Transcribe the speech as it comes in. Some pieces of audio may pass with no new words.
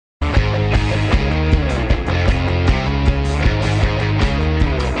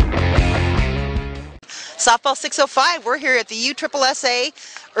Softball 605, we're here at the USSSA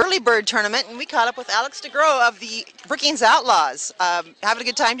Early Bird Tournament, and we caught up with Alex DeGroot of the Brookings Outlaws. Having a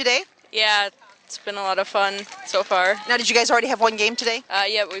good time today? Yeah, it's been a lot of fun so far. Now, did you guys already have one game today?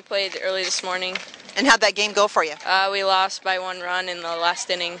 Yeah, we played early this morning. And how'd that game go for you? We lost by 1 run in the last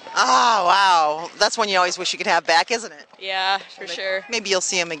inning. Oh, wow. That's one you always wish you could have back, isn't it? Yeah, for sure. Maybe you'll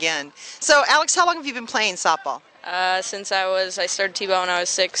see him again. So, Alex, how long have you been playing softball? Since I started T-ball when I was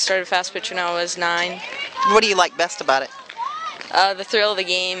 6, started Fastpitch when I was 9. What do you like best about it? The thrill of the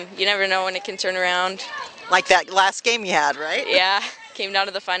game. You never know when it can turn around. Like that last game you had, right? Yeah, came down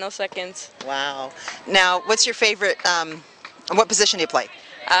to the final seconds. Wow. Now, what's your favorite, what position do you play?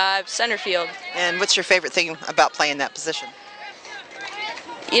 Center field. And what's your favorite thing about playing that position?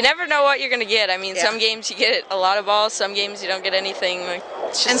 You never know what you're going to get. I mean, Yeah. Some games you get a lot of balls, some games you don't get anything.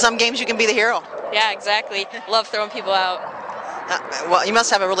 And some games you can be the hero. Yeah, exactly. Love throwing people out. Well, you must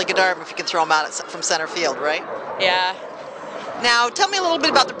have a really good arm if you can throw them out from center field, right? Yeah. Now, tell me a little bit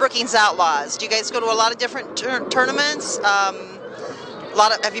about the Brookings Outlaws. Do you guys go to a lot of different tournaments?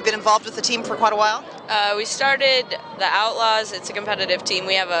 Have you been involved with the team for quite a while? We started the Outlaws. It's a competitive team.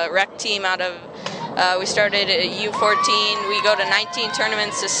 We have a rec team out of. We started at U14. We go to 19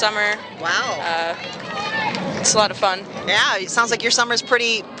 tournaments this summer. Wow. It's a lot of fun. Yeah, it sounds like your summer's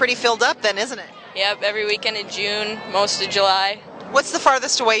pretty filled up then, isn't it? Yep, every weekend in June, most of July. What's the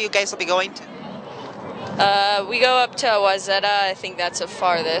farthest away you guys will be going to? We go up to Wayzata. I think that's the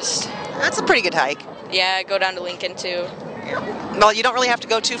farthest. That's a pretty good hike. Yeah, go down to Lincoln too. Well, you don't really have to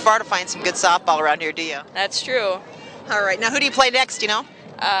go too far to find some good softball around here, do you? That's true. All right. Now, who do you play next, you know?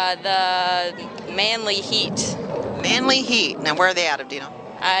 The Manly Heat. Manly Heat. Now, where are they out of, do you know?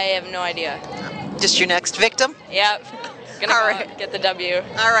 I have no idea. Just your next victim? Yep. Gonna All go right. out, get the W.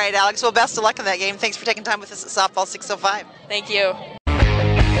 All right, Alex. Well, best of luck in that game. Thanks for taking time with us at Softball 605. Thank you.